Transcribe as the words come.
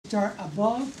start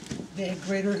above the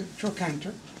greater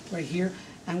trochanter, right here,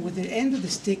 and with the end of the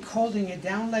stick holding it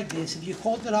down like this. If you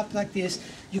hold it up like this,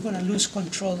 you're going to lose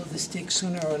control of the stick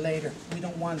sooner or later. We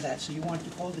don't want that. So you want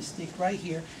to hold the stick right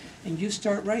here, and you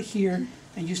start right here,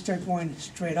 and you start going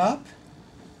straight up.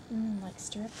 Like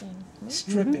stripping.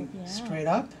 Stripping. Yeah. Straight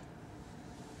up.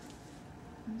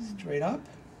 Straight up.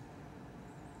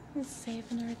 We're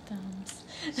saving our thumbs.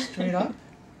 Straight up.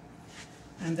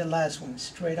 And the last one,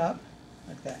 straight up,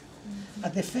 like that.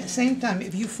 At the same time,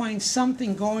 if you find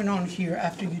something going on here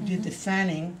after you did the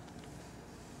fanning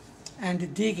and the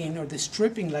digging or the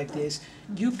stripping like this,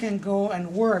 you can go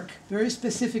and work very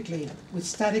specifically with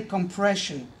static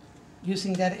compression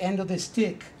using that end of the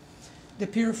stick, the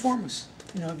piriformis.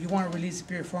 You know, if you want to release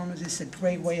the piriformis, this is a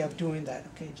great way of doing that.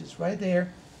 Okay, just right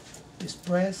there, just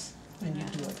press and you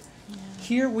do it.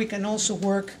 Here we can also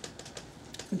work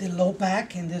the low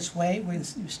back in this way. When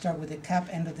you start with the cap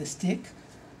end of the stick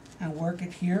and work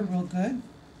it here real good,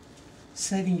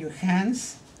 saving your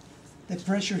hands. The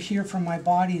pressure here from my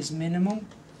body is minimum.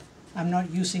 I'm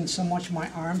not using so much my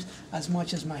arms as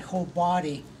much as my whole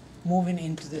body moving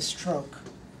into the stroke.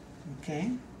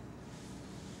 Okay?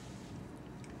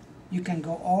 You can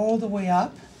go all the way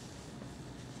up,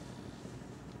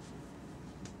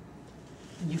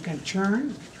 and you can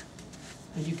turn,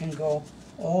 and you can go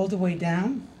all the way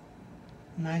down,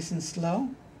 nice and slow.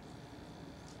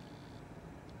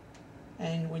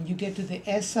 And when you get to the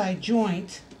SI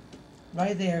joint,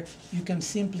 right there, you can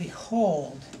simply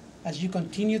hold as you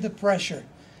continue the pressure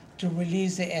to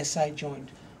release the SI joint.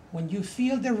 When you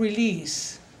feel the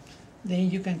release, then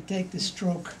you can take the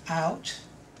stroke out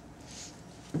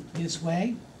this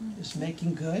way, just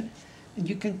making good. And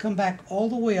you can come back all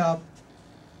the way up,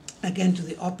 again to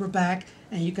the upper back,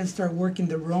 and you can start working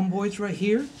the rhomboids right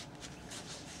here.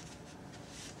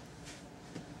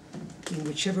 In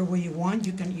whichever way you want,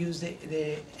 you can use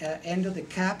the end of the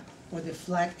cap or the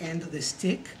flat end of the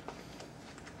stick.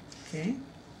 Okay.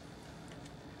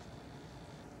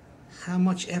 How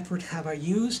much effort have I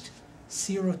used?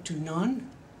 0 to none.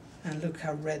 And look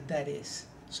how red that is.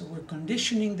 So we're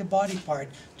conditioning the body part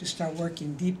to start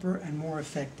working deeper and more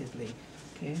effectively.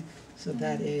 Okay. So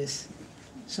that is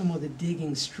some of the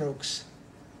digging strokes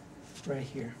right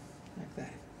here, like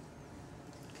that.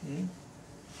 Okay.